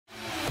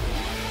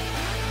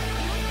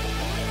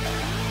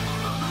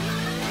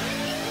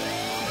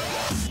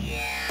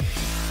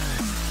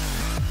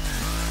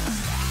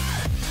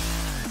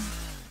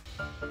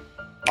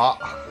아.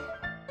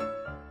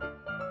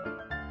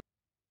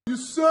 You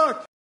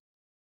suck.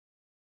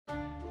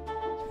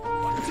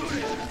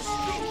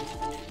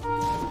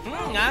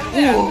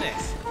 안돼 안돼.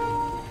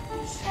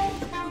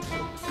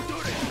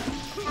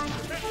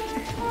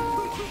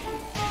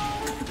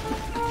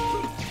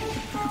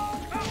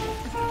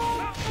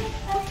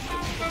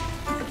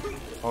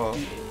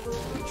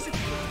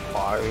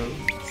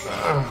 아유.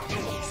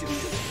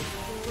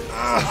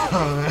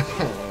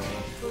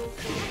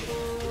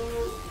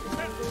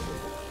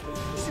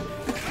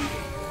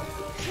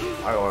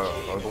 아유,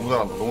 너무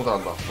잘한다, 너무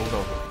잘한다, 너무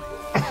잘한다.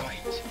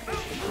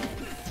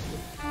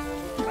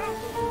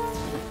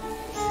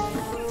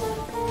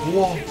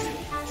 우와,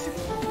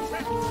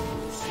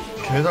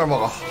 개 잘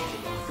막아.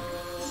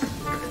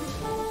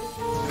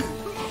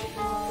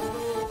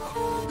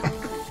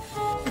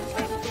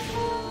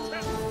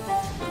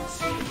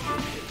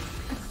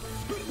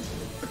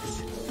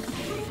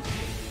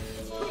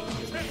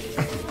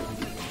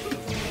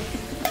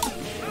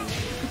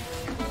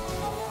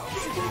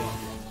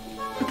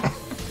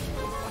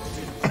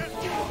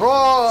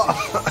 와!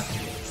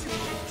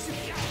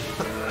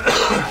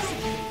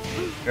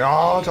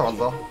 야,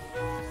 잘한다.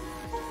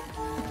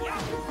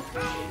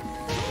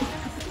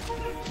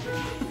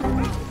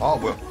 아,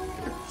 뭐야?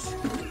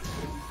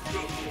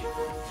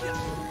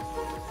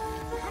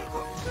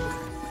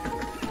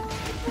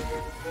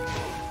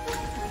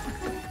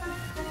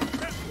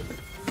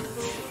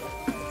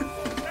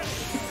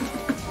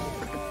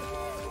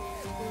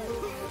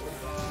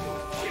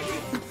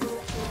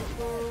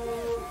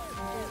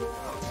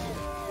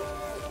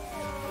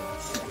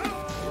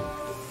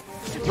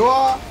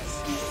 좋아.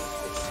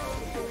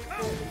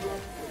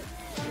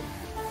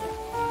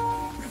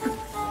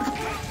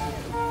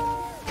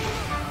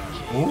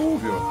 오,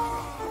 미안.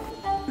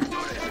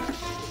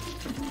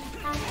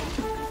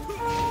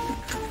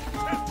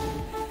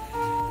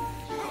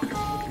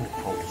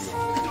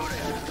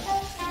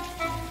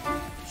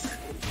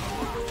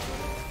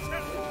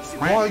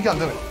 와, 이게 안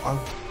되네. 아,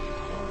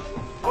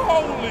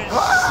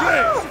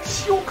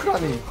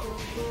 시오크라니.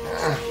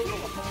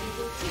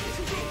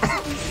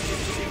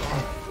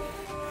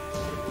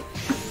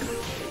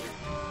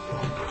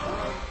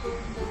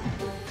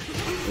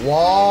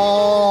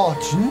 와,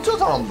 진짜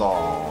잘한다.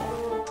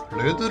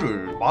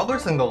 레드를 막을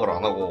생각을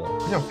안 하고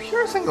그냥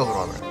피할 생각을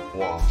하네.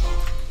 와.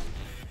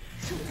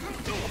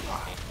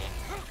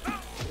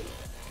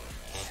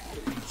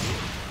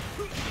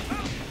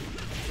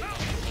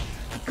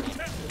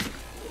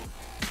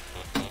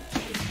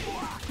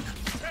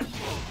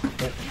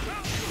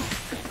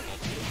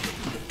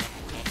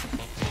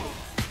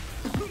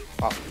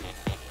 아.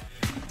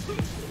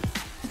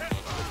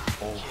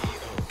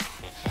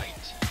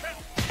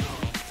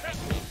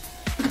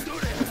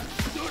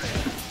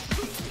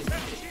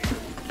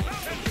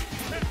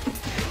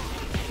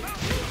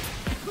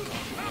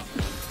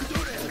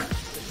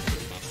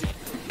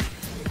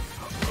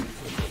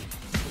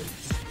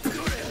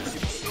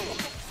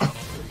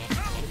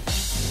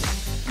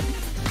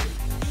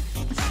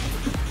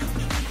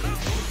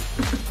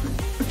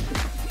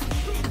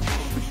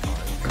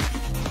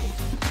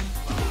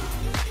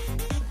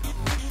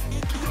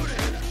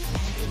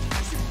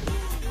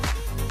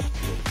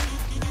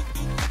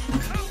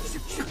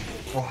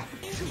 와.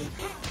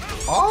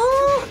 아,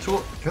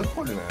 저거 계속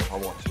걸리네,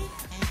 바보같이.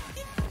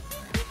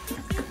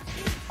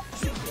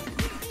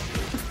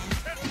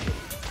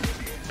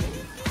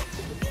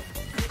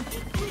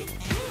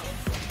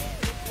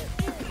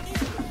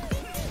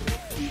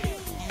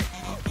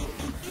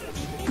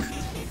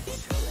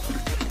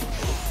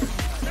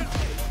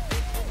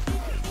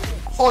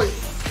 어이.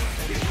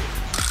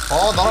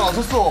 아, 나랑 안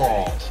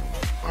섰어.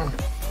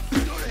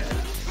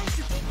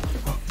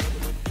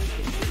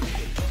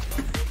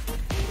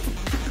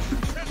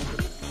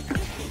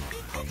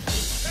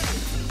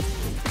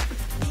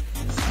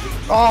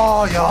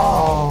 아, 야.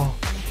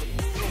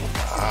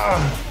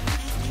 아.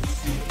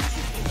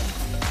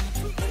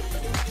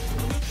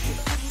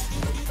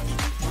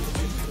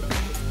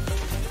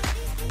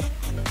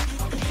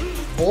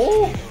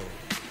 오.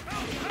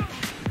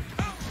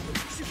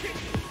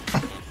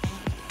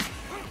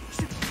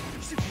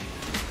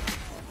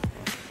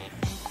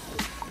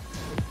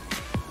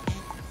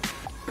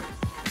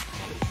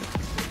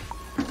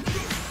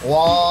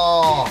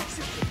 와.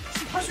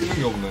 할 수 있는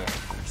게 없네.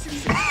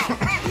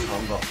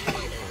 잘한다.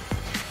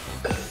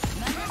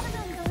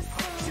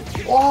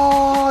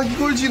 와,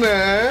 이걸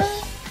지네.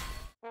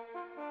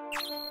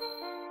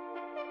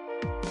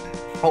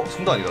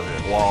 승단이다,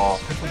 쟤. 와,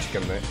 패턴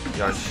찍겠네.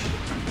 야, 씨.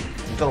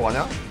 진짜로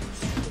가냐?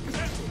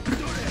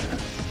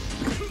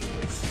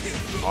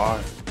 아.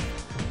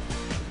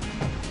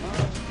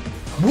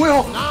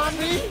 뭐야?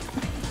 아니?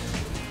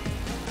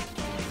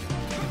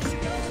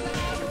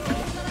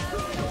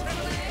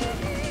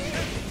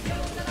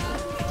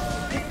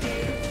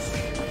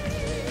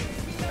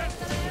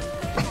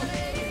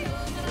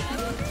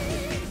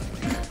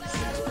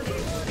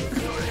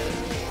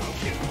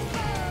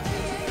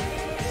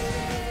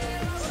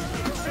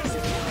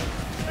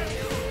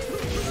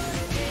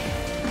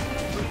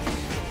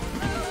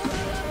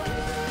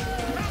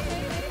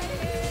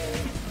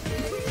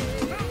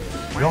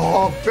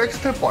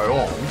 백스텝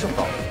봐요.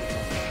 미쳤다.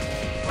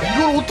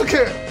 이걸 어떻게?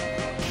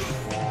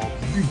 와,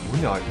 무빙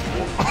뭐냐 이거.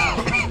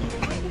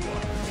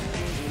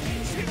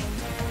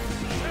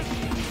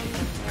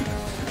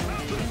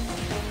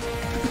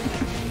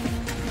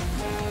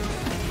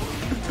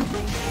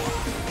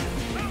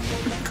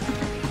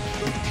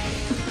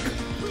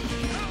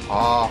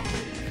 아,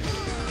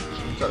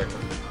 진짜 렉.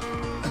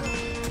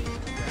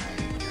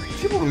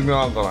 팁으로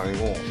유명한 건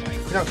아니고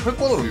그냥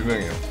철권으로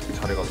유명해요.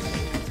 잘해가지고.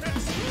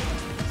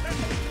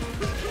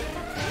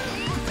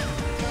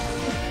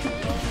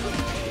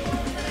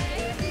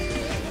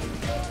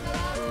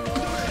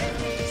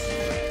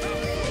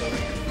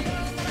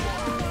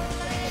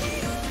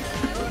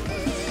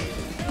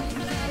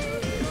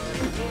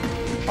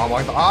 아,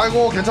 망했다.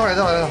 아이고, 괜찮아,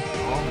 괜찮아.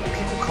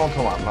 피코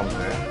카운터만 안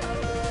남네.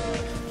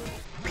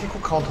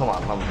 피코 카운터만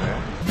안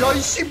남네. 야,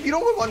 이씨,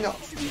 이런 걸 봤냐?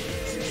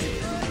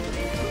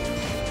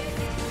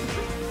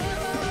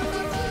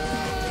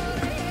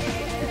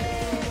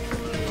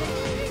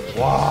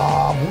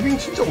 와, 무빙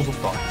진짜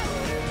무섭다.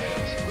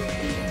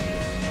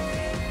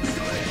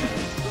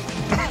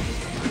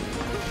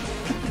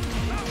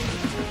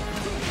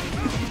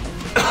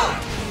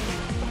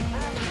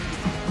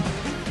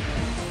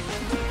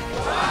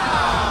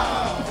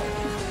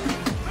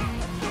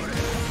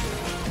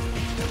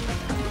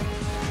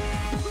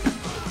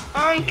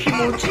 아이키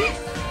뭐지?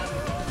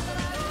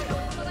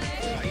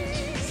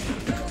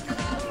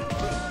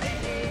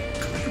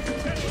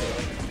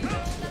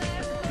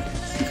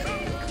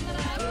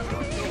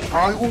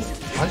 아이고,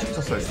 반씩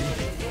쳤어야지.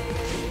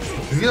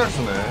 되게 잘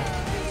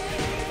쓰네.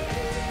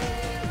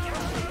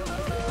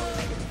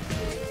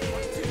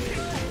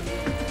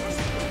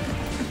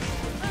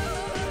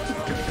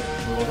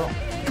 이거죠?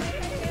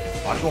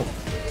 아,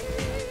 좀.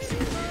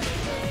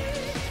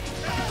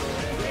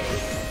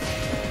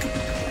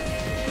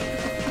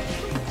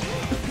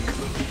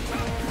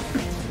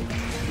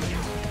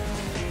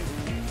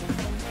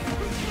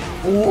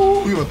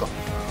 오, 이거 맞다.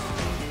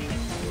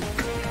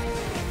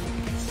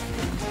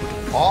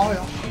 아,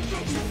 야.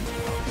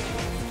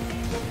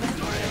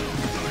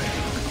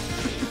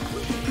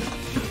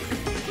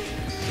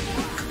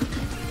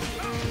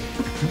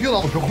 드디어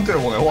나도 벽공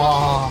때려보네.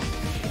 와.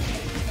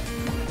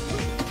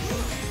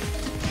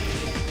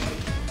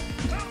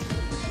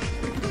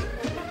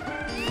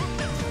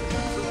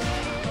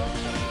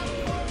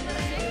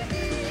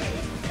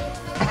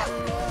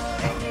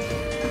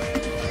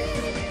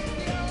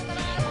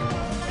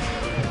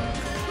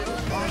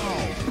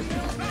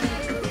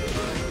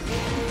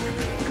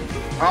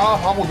 아,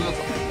 바보 늦었다.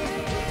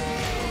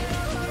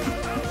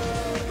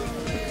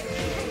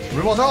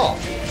 왜 맞아?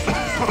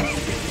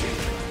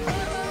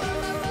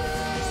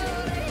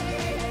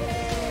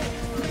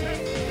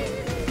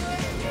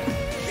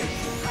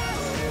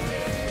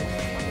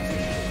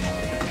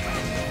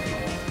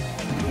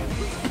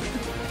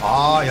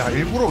 아, 야,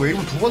 일부러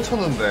웨이브 2번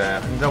쳤는데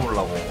안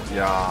잡으려고.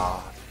 야.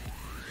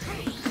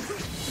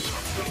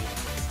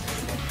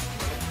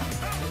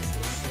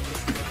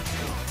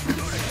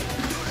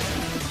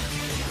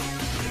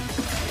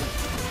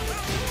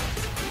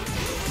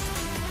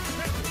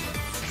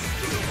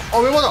 아,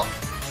 왜 맞아?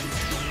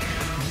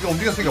 니가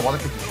움직였으니까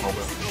맞았겠지,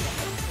 바보야.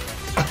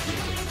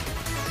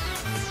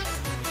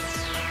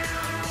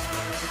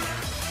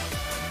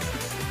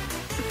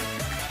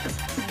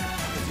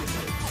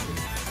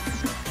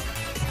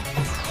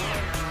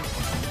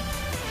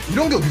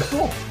 이런 게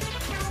어딨어?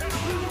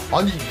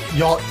 아니,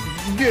 야,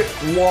 이게,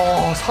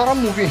 와,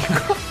 사람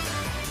무빙인가?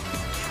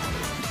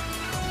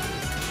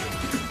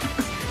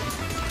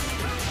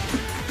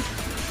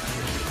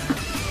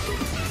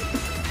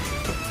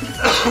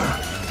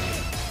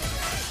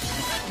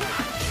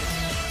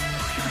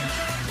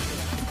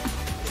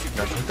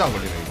 야, 절대 안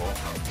걸리네, 이거.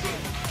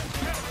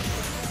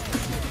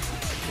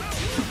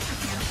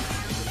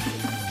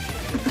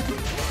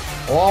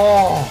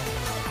 와.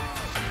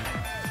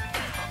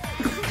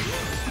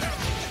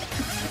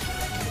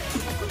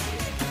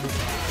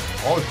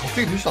 아,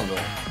 갑자기 되시 안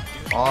나.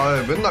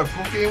 아, 맨날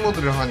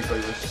프로게이머들이랑 하니까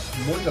이거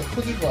머리가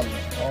터지고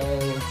않네. 아,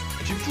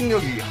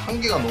 집중력이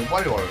한계가 너무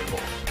빨리 와요, 이거.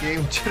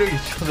 게임 체력이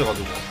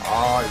쳐져가지고.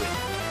 아,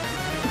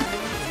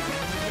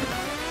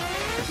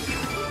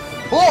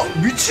 이거.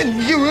 미친,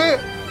 이게 왜?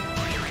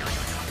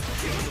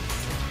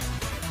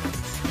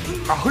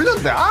 아,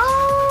 흘렸네. 아,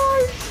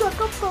 진짜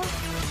아깝다.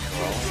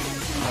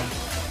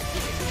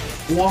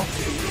 우와.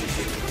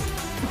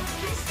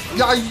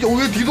 야, 이게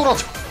왜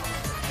뒤돌아져?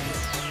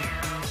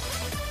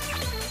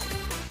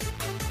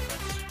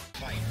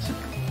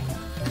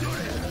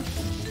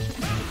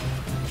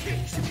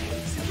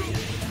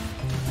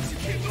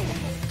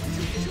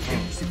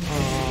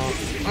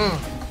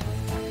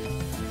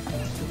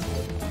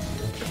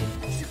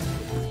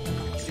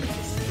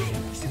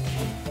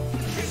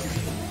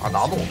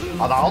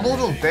 나도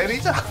좀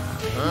때리자.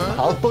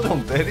 나도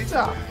좀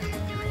때리자.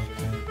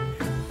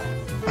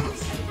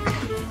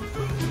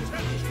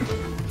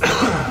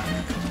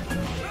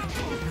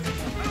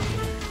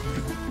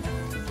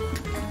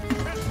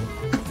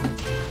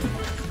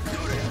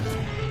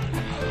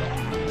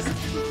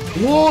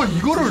 와,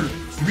 이거를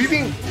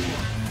위빙.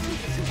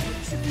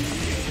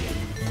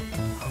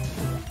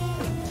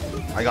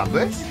 아 이거 안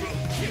돼?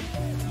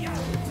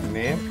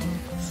 님.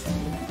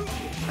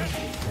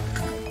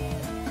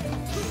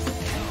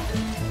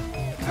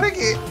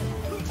 팔기.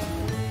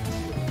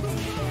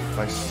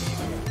 나이스.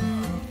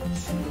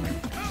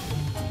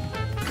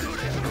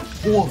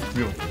 우와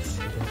위험.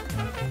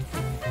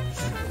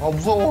 아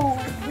무서워.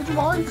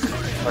 하지마. 나이스.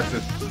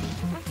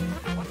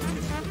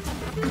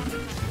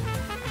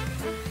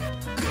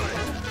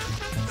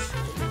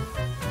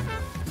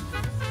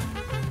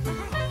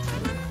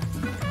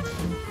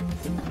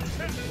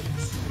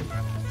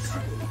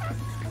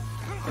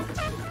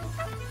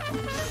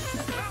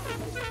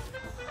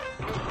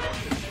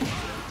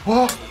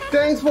 와,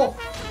 땡스 포.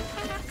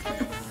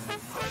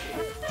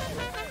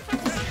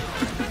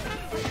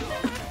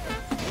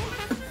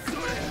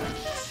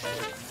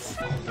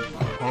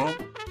 어?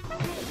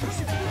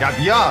 야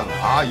미안.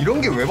 아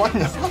이런 게 왜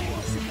맞냐?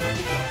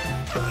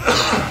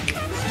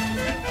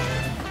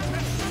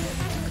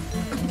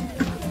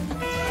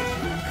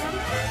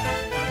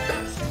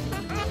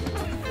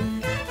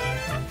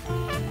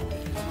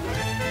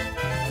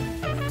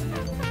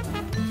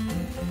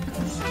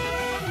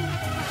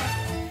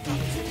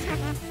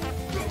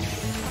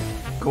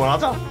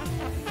 그만하자.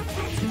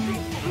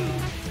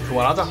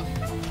 그만하자.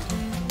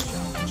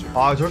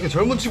 아 저렇게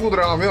젊은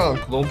친구들이랑 하면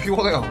너무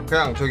피곤해요.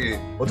 그냥 저기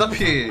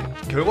어차피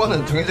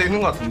결과는 정해져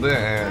있는 것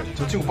같은데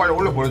저 친구 빨리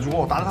올려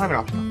보내주고 다른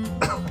사람이랑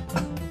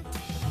합시다.